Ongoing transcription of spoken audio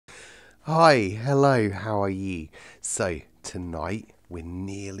Hi, hello, how are you? So, tonight we're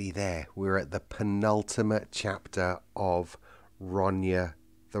nearly there. We're at the penultimate chapter of Ronja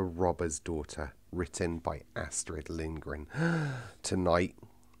the Robber's Daughter, written by Astrid Lindgren. Tonight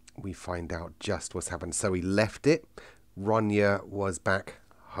we find out just what's happened. So, we left it. Ronja was back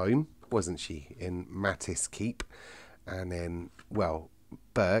home, wasn't she, in Mattis Keep. And then, well,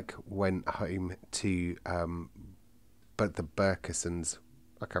 Burke went home to, but the Burkesons,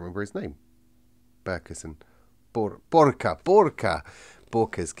 I can't remember his name. Burkeson. Borka's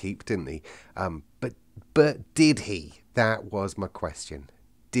Keep, didn't he? But did he? That was my question.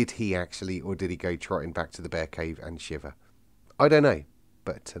 Did he actually, or did he go trotting back to the bear cave and shiver? I don't know.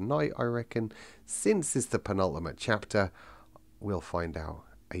 But tonight, I reckon, since it's the penultimate chapter, we'll find out.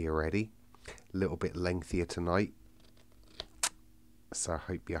 Are you ready? A little bit lengthier tonight. So I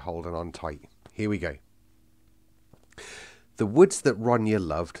hope you're holding on tight. Here we go. The woods that Ronja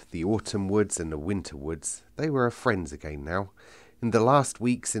loved, the autumn woods and the winter woods, they were her friends again now. In the last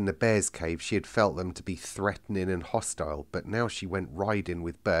weeks in the bear's cave she had felt them to be threatening and hostile, but now she went riding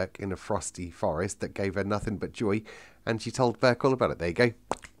with Burke in a frosty forest that gave her nothing but joy, and she told Burke all about it. There you go.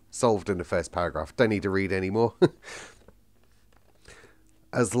 Solved in the first paragraph. Don't need to read any more.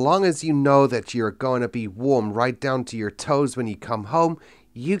 As long as you know that you're going to be warm right down to your toes when you come home,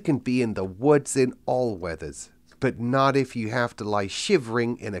 you can be in the woods in all weathers. But not if you have to lie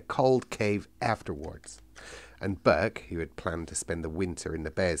shivering in a cold cave afterwards. And Burke, who had planned to spend the winter in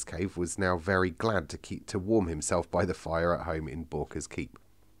the bear's cave, was now very glad to warm himself by the fire at home in Borka's Keep.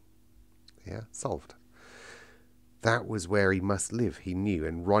 Yeah, solved. That was where he must live, he knew,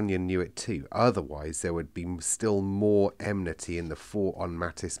 and Ronja knew it too. Otherwise there would be still more enmity in the fort on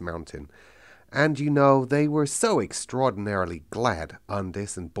Mattis Mountain. And you know, they were so extraordinarily glad,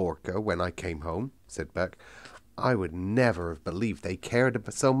 Undis and Borka, when I came home, said Burke. I would never have believed they cared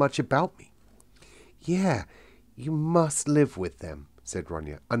so much about me. Yeah, you must live with them, said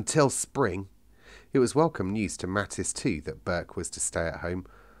Ronja, until spring. It was welcome news to Mattis too that Burke was to stay at home.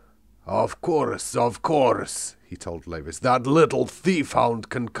 Of course, he told Lovis. That little thief-hound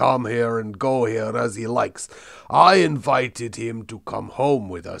can come here and go here as he likes. I invited him to come home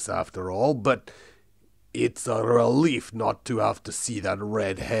with us after all, but it's a relief not to have to see that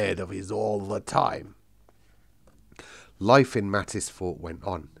red head of his all the time. Life in Mattis Fort went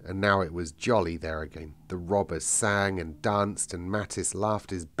on, and now it was jolly there again. The robbers sang and danced, and Mattis laughed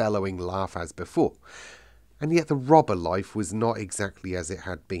his bellowing laugh as before. And yet the robber life was not exactly as it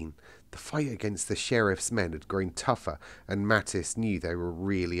had been. The fight against the sheriff's men had grown tougher, and Mattis knew they were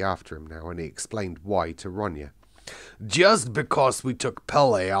really after him now, and he explained why to Ronja. Just because we took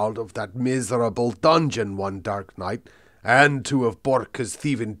Pele out of that miserable dungeon one dark night, and two of Borka's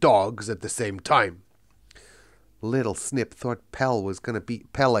thieving dogs at the same time. Little Snip thought Pele was going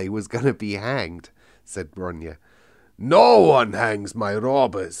to be hanged, said Ronja. No one hangs my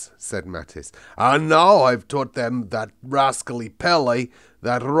robbers, said Mattis, and now I've taught them, that rascally Pele,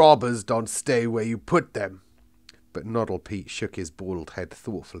 that robbers don't stay where you put them. But Noddle Pete shook his bald head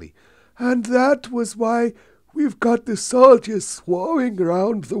thoughtfully. And that was why we've got the soldiers swarming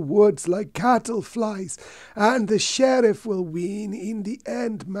round the woods like cattle flies, and the sheriff will win in the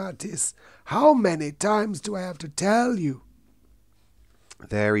end, Mattis. How many times do I have to tell you?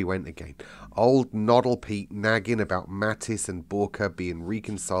 There he went again. Old Noddle Pete nagging about Mattis and Borka being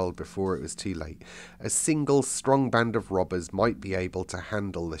reconciled before it was too late. A single strong band of robbers might be able to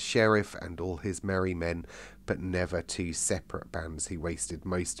handle the sheriff and all his merry men, but never two separate bands who wasted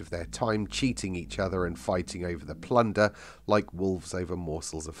most of their time cheating each other and fighting over the plunder like wolves over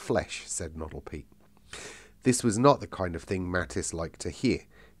morsels of flesh, said Noddle Pete. This was not the kind of thing Mattis liked to hear.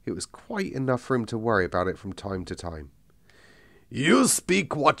 It was quite enough for him to worry about it from time to time. You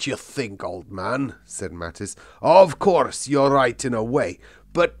speak what you think, old man, said Mattis. Of course, you're right in a way,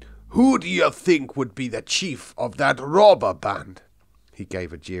 but who do you think would be the chief of that robber band? He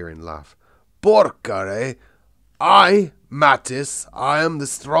gave a jeering laugh. Borka, eh? I, Mattis, I am the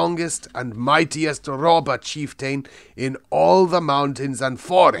strongest and mightiest robber chieftain in all the mountains and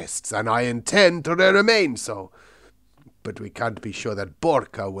forests, and I intend to remain so. But we can't be sure that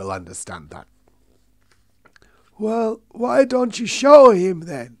Borka will understand that. Well, why don't you show him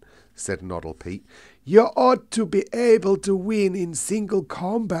then? Said Noddle Pete. You ought to be able to win in single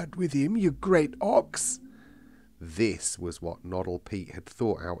combat with him, you great ox. This was what Noddle Pete had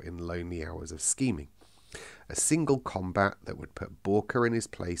thought out in lonely hours of scheming. A single combat that would put Borka in his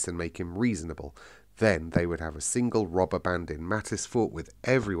place and make him reasonable. Then they would have a single robber band in Mattis Fort with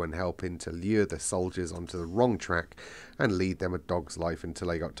everyone helping to lure the soldiers onto the wrong track and lead them a dog's life until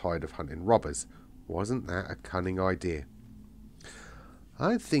they got tired of hunting robbers. Wasn't that a cunning idea?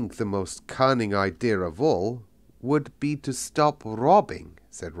 I think the most cunning idea of all would be to stop robbing,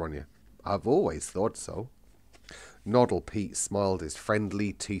 said Ronja. I've always thought so. Noddle Pete smiled his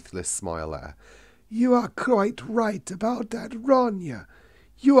friendly, toothless smile at her. You are quite right about that, Ronja.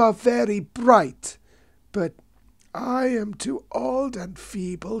 You are very bright. But I am too old and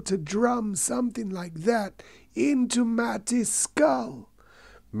feeble to drum something like that into Matty's skull.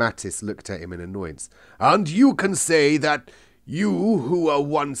 Mattis looked at him in annoyance. And you can say that you, who were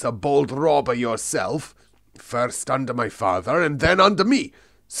once a bold robber yourself, first under my father and then under me,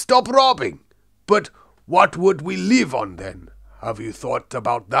 stop robbing. But what would we live on then? Have you thought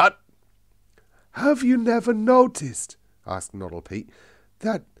about that? Have you never noticed, asked Noddle Pete,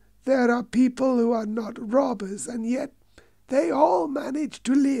 that there are people who are not robbers and yet they all manage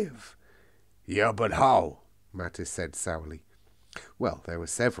to live? Yeah, but how? Mattis said sourly. Well, there were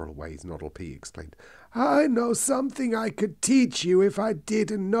several ways, Noddle Pete explained. I know something I could teach you if I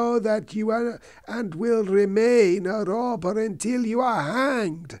didn't know that you are and will remain a robber until you are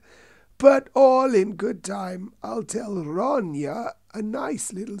hanged. But all in good time, I'll tell Ronja a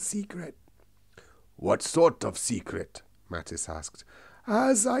nice little secret. What sort of secret? Mattis asked.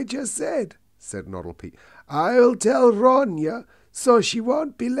 As I just said, said Noddle Pete, I'll tell Ronja so she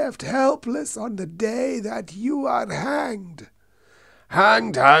won't be left helpless on the day that you are hanged.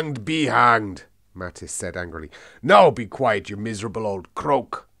 Hanged, be hanged, Mattis said angrily. Now be quiet, you miserable old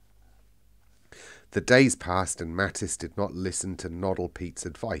croak. The days passed and Mattis did not listen to Noddle Pete's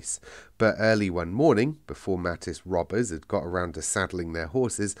advice. But early one morning, before Mattis' robbers had got around to saddling their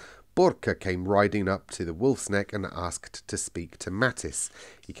horses, Borka came riding up to the Wolf's Neck and asked to speak to Mattis.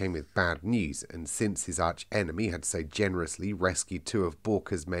 He came with bad news, and since his arch-enemy had so generously rescued 2 of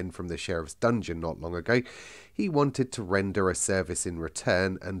Borka's men from the sheriff's dungeon not long ago, he wanted to render a service in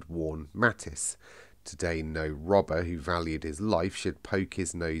return and warn Mattis. Today no robber who valued his life should poke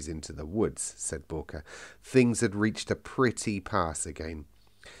his nose into the woods, said Borka. Things had reached a pretty pass again.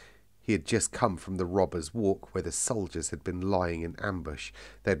 He had just come from the Robbers' Walk, where the soldiers had been lying in ambush.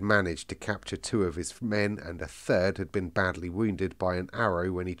 They had managed to capture 2 of his men, and a third had been badly wounded by an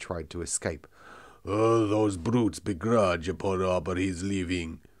arrow when he tried to escape. Oh, those brutes begrudge a poor robber he's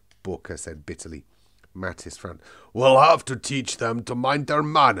leaving, Borka said bitterly. Mattis frowned. We'll have to teach them to mind their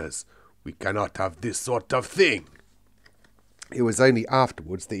manners. We cannot have this sort of thing. It was only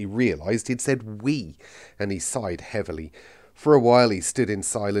afterwards that he realised he'd said we, and he sighed heavily. For a while he stood in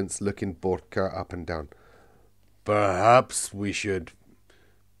silence, looking Borka up and down. Perhaps we should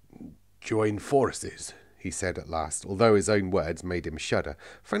join forces, he said at last, although his own words made him shudder.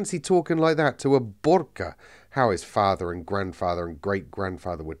 Fancy talking like that to a Borka! How his father and grandfather and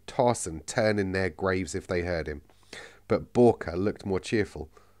great-grandfather would toss and turn in their graves if they heard him. But Borka looked more cheerful.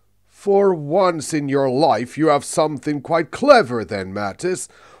 For once in your life you have something quite clever then, Mattis.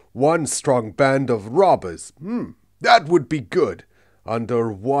 One strong band of robbers. That would be good,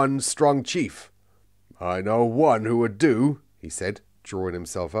 under one strong chief. I know one who would do, he said, drawing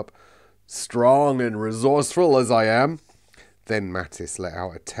himself up. Strong and resourceful as I am. Then Mattis let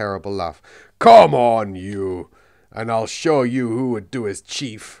out a terrible laugh. Come on, you, and I'll show you who would do as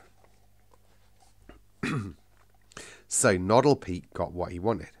chief. So Noddle Pete got what he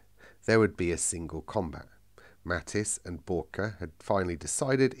wanted. There would be a single combat. Mattis and Borka had finally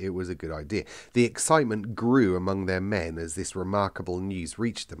decided it was a good idea. The excitement grew among their men as this remarkable news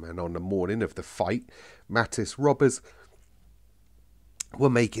reached them, and on the morning of the fight, Mattis' robbers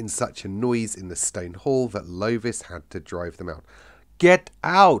were making such a noise in the stone hall that Lovis had to drive them out. Get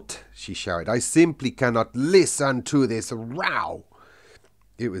out, she shouted. I simply cannot listen to this row.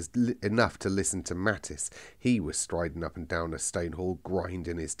 It was enough to listen to Mattis. He was striding up and down a stone hall,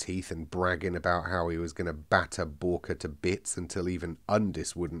 grinding his teeth and bragging about how he was going to batter Borka to bits until even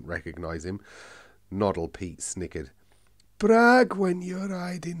Undis wouldn't recognise him. Noddle Pete snickered. Brag when you're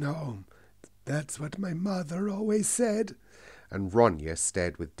riding home. That's what my mother always said. And Ronja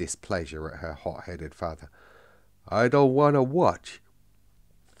stared with displeasure at her hot-headed father. I don't want to watch.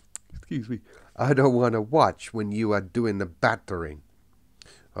 I don't want to watch when you are doing the battering.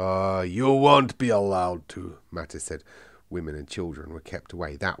 You won't be allowed to, Mattis said. Women and children were kept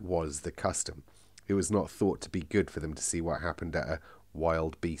away. That was the custom. It was not thought to be good for them to see what happened at a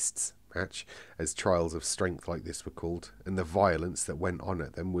wild beasts match, as trials of strength like this were called, and the violence that went on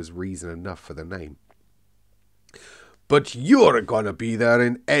at them was reason enough for the name. But you're going to be there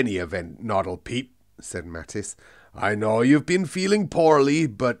in any event, Noddle Pete, said Mattis. I know you've been feeling poorly,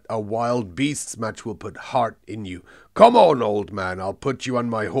 but a wild beasts match will put heart in you. Come on, old man, I'll put you on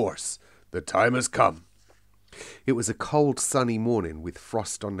my horse. The time has come. It was a cold, sunny morning with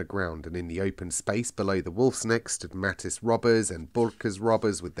frost on the ground, and in the open space below the wolf's neck stood Mattis' robbers and Borka's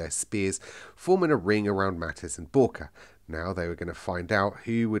robbers with their spears, forming a ring around Mattis and Borka. Now they were going to find out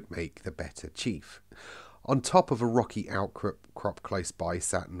who would make the better chief. On top of a rocky outcrop close by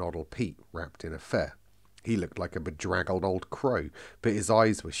sat Noddle Pete, wrapped in a fur. He looked like a bedraggled old crow, but his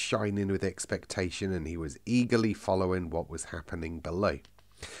eyes were shining with expectation, and he was eagerly following what was happening below.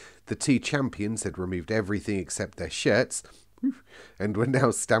 The two champions had removed everything except their shirts, and were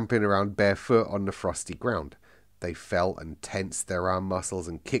now stamping around barefoot on the frosty ground. They felt and tensed their arm muscles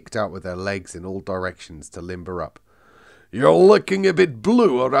and kicked out with their legs in all directions to limber up. "You're looking a bit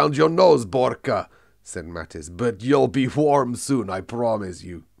blue around your nose, Borka," said Mattis, "but you'll be warm soon, I promise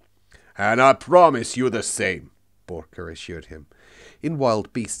you." "And I promise you the same," Borka assured him. In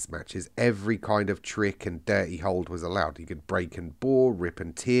wild beasts matches, every kind of trick and dirty hold was allowed. You could break and bore, rip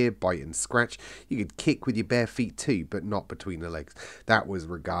and tear, bite and scratch. You could kick with your bare feet too, but not between the legs. That was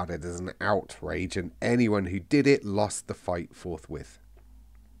regarded as an outrage, and anyone who did it lost the fight forthwith.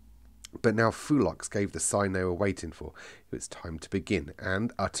 But now Fulox gave the sign they were waiting for. It was time to begin,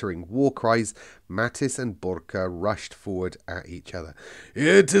 and, uttering war cries, Mattis and Borka rushed forward at each other.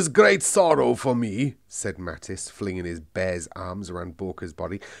 "It is great sorrow for me," said Mattis, flinging his bear's arms around Borka's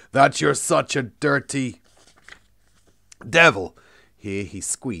body, "that you're such a dirty devil." Here he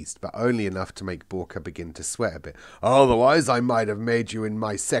squeezed, but only enough to make Borka begin to sweat a bit. "Otherwise I might have made you in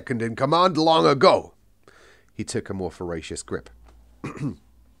my second in command long ago." He took a more ferocious grip.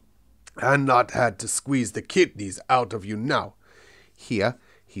 "And not had to squeeze the kidneys out of you now." Here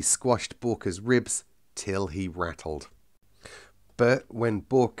he squashed Borka's ribs till he rattled. But when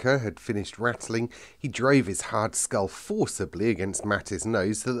Borka had finished rattling, he drove his hard skull forcibly against Mattis'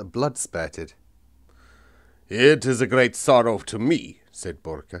 nose so that the blood spurted. "It is a great sorrow to me," said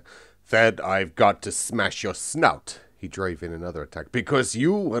Borka, "that I've got to smash your snout." He drove in another attack. "Because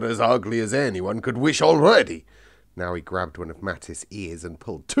you were as ugly as anyone could wish already." Now he grabbed one of Mattis' ears and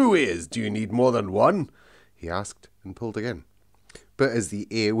pulled. "2 ears, do you need more than one?" he asked, and pulled again. But as the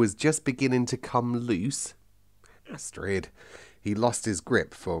ear was just beginning to come loose, Astrid, he lost his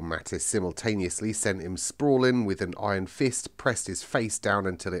grip, for Mattis simultaneously sent him sprawling with an iron fist, pressed his face down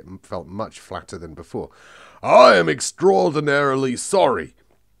until it felt much flatter than before. "I am extraordinarily sorry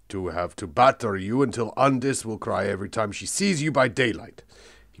to have to batter you until Undis will cry every time she sees you by daylight."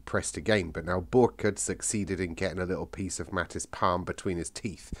 He pressed again, but now Borka had succeeded in getting a little piece of Mattis' palm between his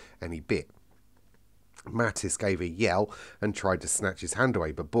teeth, and he bit. Mattis gave a yell and tried to snatch his hand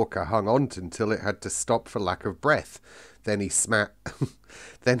away, but Borka hung on until it had to stop for lack of breath. Then he spat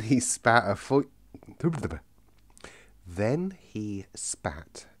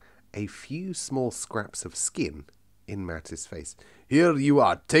a few small scraps of skin in Mattis' face. "Here you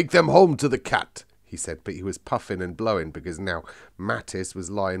are, take them home to the cat," he said, but he was puffing and blowing because now Mattis was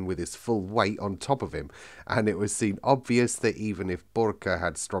lying with his full weight on top of him, and it was seen obvious that even if Borka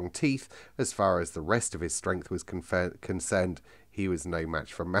had strong teeth, as far as the rest of his strength was concerned, he was no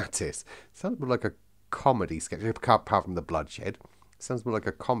match for Mattis. Sounds more like a comedy sketch, apart from the bloodshed. Sounds more like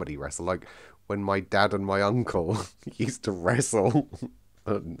a comedy wrestle, like when my dad and my uncle used to wrestle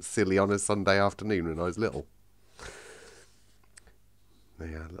silly on a Sunday afternoon when I was little.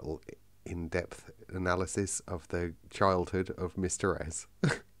 Yeah, little in-depth analysis of the childhood of Mr. S.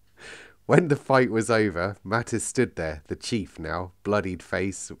 When the fight was over, Mattis stood there, the chief now, bloodied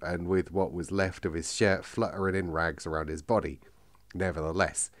face and with what was left of his shirt fluttering in rags around his body.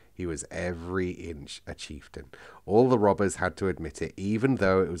 Nevertheless, he was every inch a chieftain. All the robbers had to admit it, even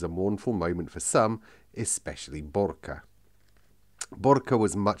though it was a mournful moment for some, especially Borka. Borka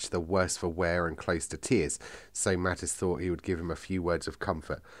was much the worse for wear and close to tears, so Mattis thought he would give him a few words of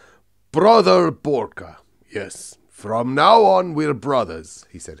comfort. "Brother Borka, yes, from now on we're brothers,"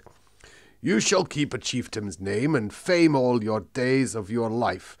 he said. "You shall keep a chieftain's name and fame all your days of your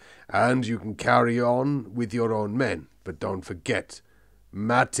life, and you can carry on with your own men. But don't forget,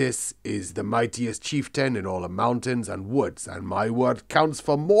 Mattis is the mightiest chieftain in all the mountains and woods, and my word counts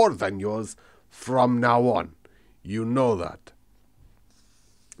for more than yours from now on. You know that."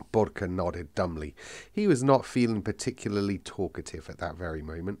 Borka nodded dumbly. He was not feeling particularly talkative at that very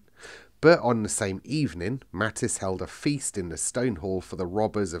moment. But on the same evening, Mattis held a feast in the stone hall for the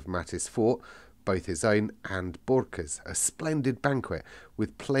robbers of Mattis' fort, both his own and Borka's, a splendid banquet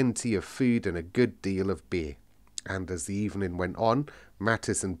with plenty of food and a good deal of beer. And as the evening went on,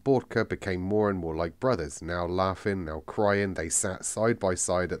 Mattis and Borka became more and more like brothers. Now laughing, now crying, they sat side by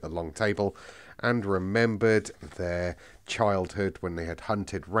side at the long table and remembered their childhood when they had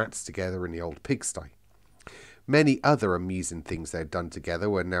hunted rats together in the old pigsty. Many other amusing things they had done together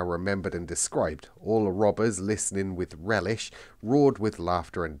were now remembered and described. All the robbers, listening with relish, roared with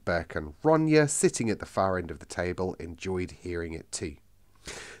laughter, and Burke and Ronja, sitting at the far end of the table, enjoyed hearing it too.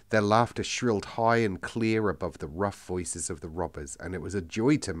 Their laughter shrilled high and clear above the rough voices of the robbers, and it was a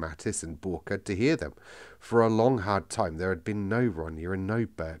joy to Mattis and Borka to hear them. For a long hard time there had been no Ronja and no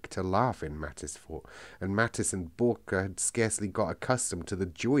Burke to laugh in Mattis Fort, and Mattis and Borka had scarcely got accustomed to the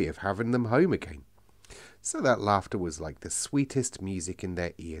joy of having them home again. So that laughter was like the sweetest music in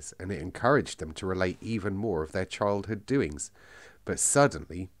their ears, and it encouraged them to relate even more of their childhood doings. But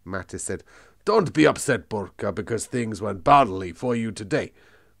suddenly Mattis said, "Don't be upset, Borka, because things went badly for you today.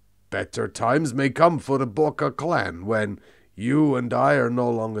 Better times may come for the Borka clan. When you and I are no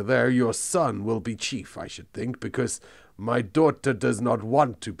longer there, your son will be chief, I should think, because my daughter does not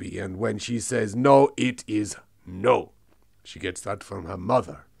want to be, and when she says no, it is no. She gets that from her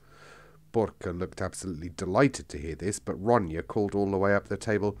mother." Borka looked absolutely delighted to hear this, but Ronja called all the way up the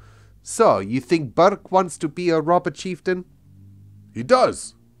table, "So, you think Burke wants to be a robber chieftain?" "He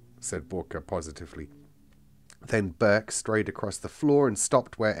does," said Borka positively. Then Burke strayed across the floor and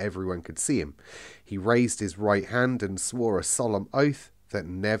stopped where everyone could see him. He raised his right hand and swore a solemn oath that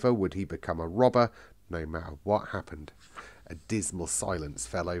never would he become a robber, no matter what happened. A dismal silence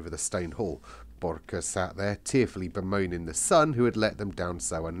fell over the stone hall. Borka sat there, tearfully bemoaning the son who had let them down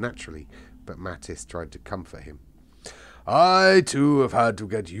so unnaturally, but Mattis tried to comfort him. "I, too, have had to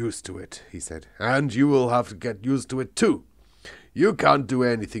get used to it," he said, "and you will have to get used to it, too. You can't do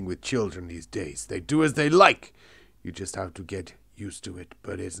anything with children these days. They do as they like. You just have to get used to it,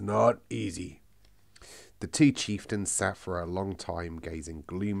 but it's not easy." The two chieftains sat for a long time, gazing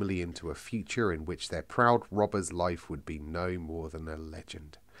gloomily into a future in which their proud robber's life would be no more than a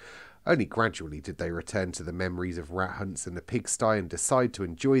legend. Only gradually did they return to the memories of rat hunts and the pigsty and decide to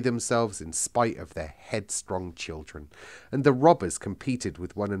enjoy themselves in spite of their headstrong children. And the robbers competed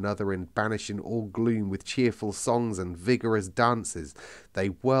with one another in banishing all gloom with cheerful songs and vigorous dances. They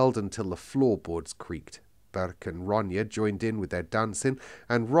whirled until the floorboards creaked. Burke and Ronja joined in with their dancing,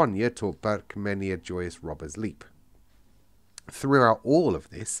 and Ronja taught Burke many a joyous robber's leap. Throughout all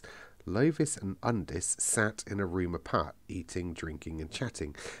of this, Lovis and Undis sat in a room apart, eating, drinking and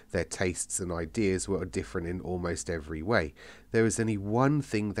chatting. Their tastes and ideas were different in almost every way. There was only one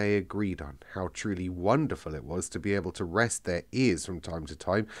thing they agreed on, how truly wonderful it was to be able to rest their ears from time to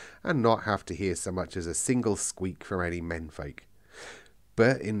time and not have to hear so much as a single squeak from any menfolk.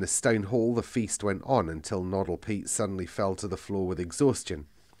 But in the stone hall the feast went on until Noddle Pete suddenly fell to the floor with exhaustion.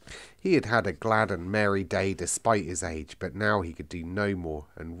 He had had a glad and merry day despite his age, but now he could do no more,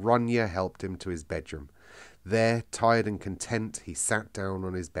 and Ronja helped him to his bedroom. There, tired and content, he sat down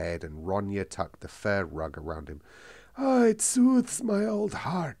on his bed, and Ronja tucked the fur rug around him. "Ah, it soothes my old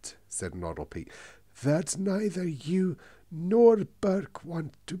heart," said Noddle Pete, "that neither you nor Burke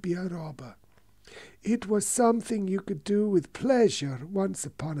want to be a robber. It was something you could do with pleasure once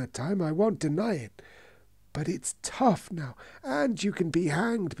upon a time, I won't deny it. But it's tough now, and you can be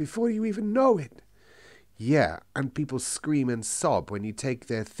hanged before you even know it." "Yeah, and people scream and sob when you take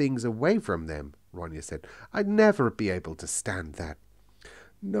their things away from them," Ronja said. "I'd never be able to stand that."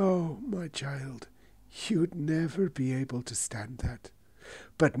 "No, my child, you'd never be able to stand that.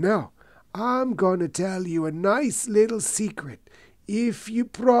 But now, I'm going to tell you a nice little secret, if you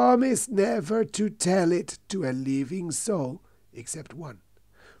promise never to tell it to a living soul, except one."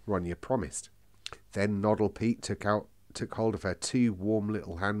 Ronja promised. Then Noddle Pete took hold of her two warm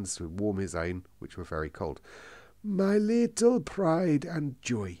little hands to warm his own, which were very cold. "My little pride and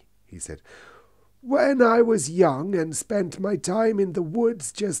joy," he said. "When I was young and spent my time in the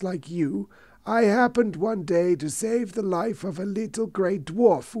woods just like you, I happened one day to save the life of a little grey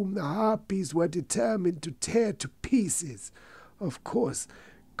dwarf whom the harpies were determined to tear to pieces. Of course,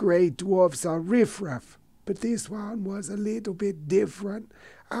 grey dwarfs are riffraff, but this one was a little bit different,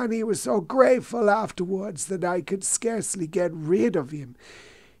 and he was so grateful afterwards that I could scarcely get rid of him.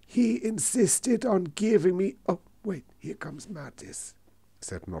 He insisted on giving me—" "Oh, wait, here comes Mattis,"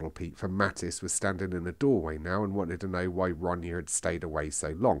 said Noddle Pete, for Mattis was standing in the doorway now and wanted to know why Ronja had stayed away so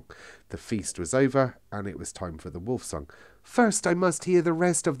long. The feast was over, and it was time for the wolf song. "First I must hear the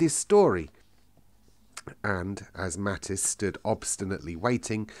rest of this story." And, as Mattis stood obstinately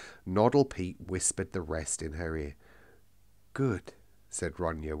waiting, Noddle Pete whispered the rest in her ear. "Good," said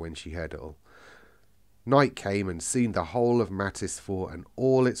Ronja when she heard it all. Night came, and soon the whole of Mattis Fort and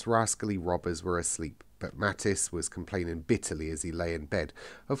all its rascally robbers were asleep, but Mattis was complaining bitterly as he lay in bed.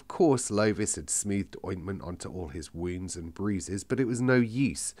 Of course Lovis had smoothed ointment onto all his wounds and bruises, but it was no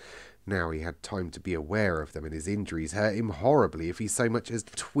use. Now he had time to be aware of them, and his injuries hurt him horribly if he so much as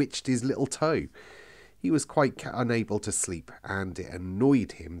twitched his little toe. He was quite unable to sleep, and it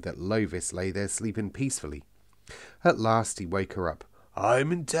annoyed him that Lovis lay there sleeping peacefully. At last he woke her up.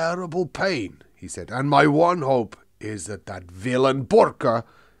 I'm in terrible pain, he said, and my one hope is that villain Borka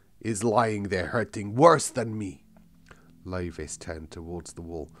is lying there hurting worse than me. Lovis turned towards the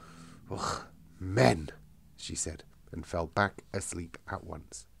wall. Ugh, men, she said, and fell back asleep at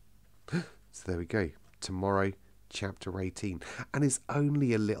once. So there we go. Tomorrow, chapter 18. And it's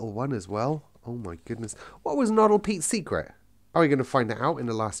only a little one as well. Oh my goodness. What was Noddle Pete's secret? Are we going to find it out in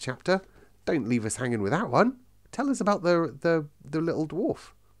the last chapter? Don't leave us hanging with that one. Tell us about the little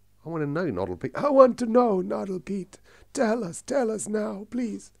dwarf. I want to know, Noddle Pete. I want to know, Noddle Pete. Tell us now,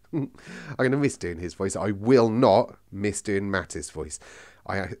 please. I'm going to miss doing his voice. I will not miss doing Mattis' voice.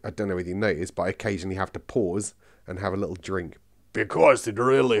 I don't know whether you noticed, but I occasionally have to pause and have a little drink. Because it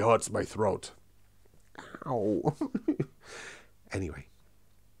really hurts my throat. Ow. Anyway,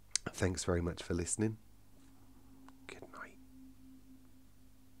 thanks very much for listening. Good night.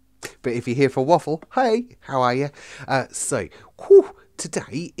 But if you're here for Waffle, hey, how are you?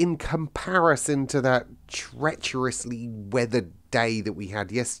 Today, in comparison to that treacherously weathered day that we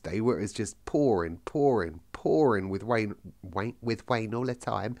had yesterday, where it was just pouring with rain all the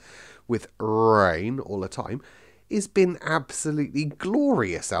time, with rain all the time, it's been absolutely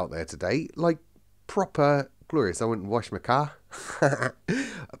glorious out there today, like proper glorious. I went and washed my car,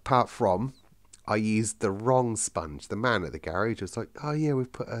 apart from I used the wrong sponge. The man at the garage was like, oh yeah,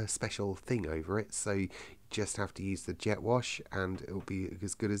 we've put a special thing over it, so you just have to use the jet wash and it'll be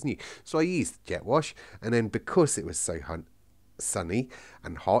as good as new. So I used the jet wash, and then because it was so sunny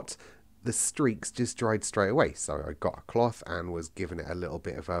and hot, the streaks just dried straight away. So I got a cloth and was giving it a little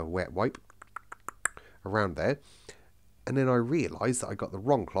bit of a wet wipe around there. And then I realised that I got the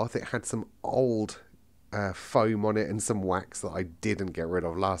wrong cloth. It had some old foam on it and some wax that I didn't get rid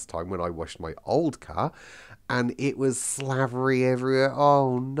of last time when I washed my old car, and it was slavery everywhere.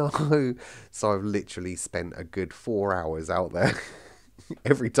 Oh no. So I've literally spent a good 4 hours out there.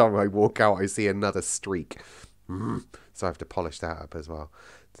 Every time I walk out I see another streak. So I have to polish that up as well.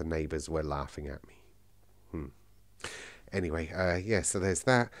 The neighbours were laughing at me. Anyway, so there's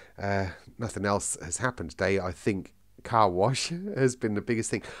that. Nothing else has happened today. I think car wash has been the biggest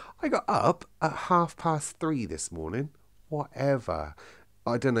thing. I got up at 3:30 this morning. Whatever.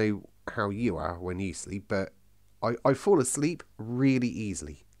 I don't know how you are when you sleep, but I fall asleep really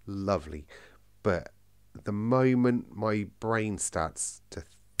easily. Lovely. But the moment my brain starts to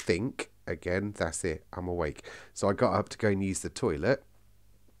think again, that's it. I'm awake. So I got up to go and use the toilet,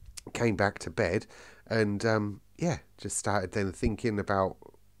 came back to bed, and just started then thinking about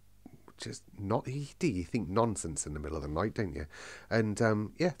just not, you think nonsense in the middle of the night, don't you? And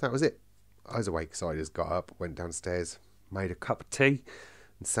that was it. I was awake, so I just got up, went downstairs, made a cup of tea,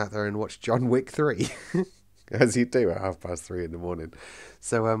 and sat there and watched John Wick 3, as you do at 3:30 in the morning.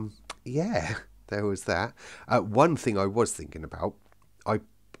 So there was that. One thing I was thinking about,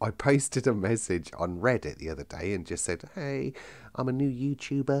 I posted a message on Reddit the other day and just said, hey, I'm a new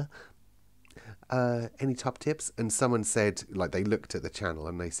YouTuber. Any top tips? And someone said, like, they looked at the channel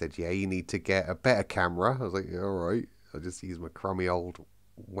and they said, yeah, you need to get a better camera. I was like, yeah, all right. I'll just use my crummy old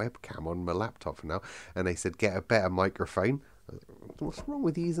webcam on my laptop for now. And they said, get a better microphone. What's wrong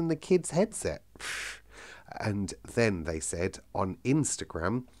with using the kid's headset? And then they said, on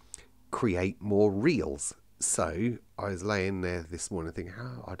Instagram, create more reels. So I was laying there this morning thinking,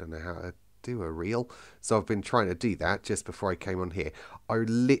 I don't know how to do a reel. So I've been trying to do that just before I came on here. I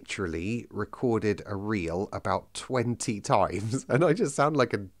literally recorded a reel about 20 times and I just sound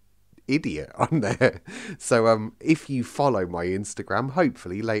like an idiot on there. So if you follow my Instagram,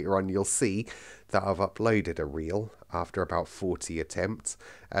 hopefully later on you'll see that I've uploaded a reel after about 40 attempts.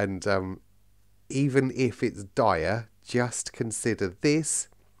 And even if it's dire, just consider this.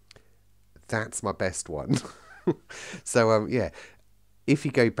 That's my best one. So if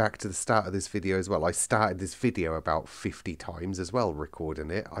you go back to the start of this video as well, I started this video about 50 times as well,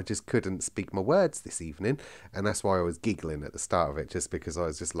 recording it. I just couldn't speak my words this evening, and that's why I was giggling at the start of it, just because I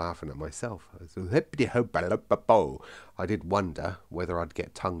was just laughing at myself. I did wonder whether I'd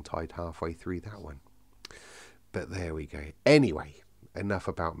get tongue-tied halfway through that one. But there we go. Anyway, enough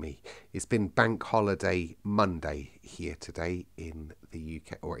about me. It's been Bank Holiday Monday here today in the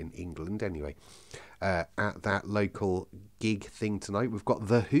UK, or in England anyway. At that local gig thing tonight, we've got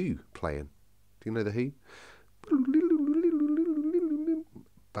The Who playing. Do you know The Who?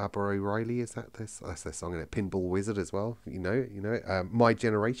 Barbara O'Reilly, is that this? That's their song in it. Pinball Wizard as well. You know it. My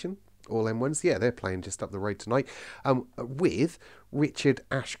Generation all them ones. Yeah, they're playing just up the road tonight, with Richard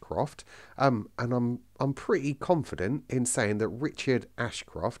Ashcroft. And I'm pretty confident in saying that Richard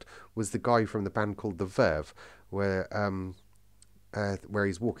Ashcroft was the guy from the band called The Verve, where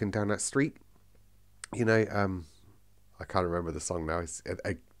he's walking down that street. You know, I can't remember the song now.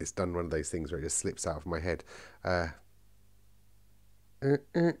 It's done one of those things where it just slips out of my head. That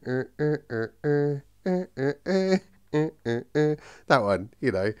one,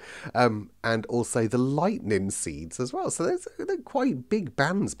 you know, and also the Lightning Seeds as well. So they're quite big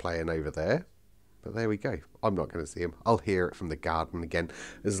bands playing over there. But there we go. I'm not going to see them. I'll hear it from the garden again.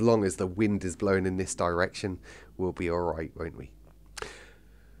 As long as the wind is blowing in this direction, we'll be all right, won't we?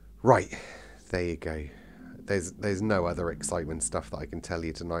 Right, there you go. There's no other excitement stuff that I can tell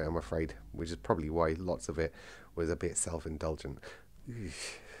you tonight, I'm afraid, which is probably why lots of it was a bit self-indulgent.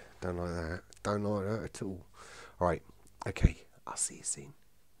 Don't like that. Don't like that at all. All right, okay, I'll see you soon.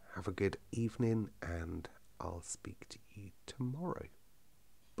 Have a good evening, and I'll speak to you tomorrow.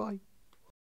 Bye.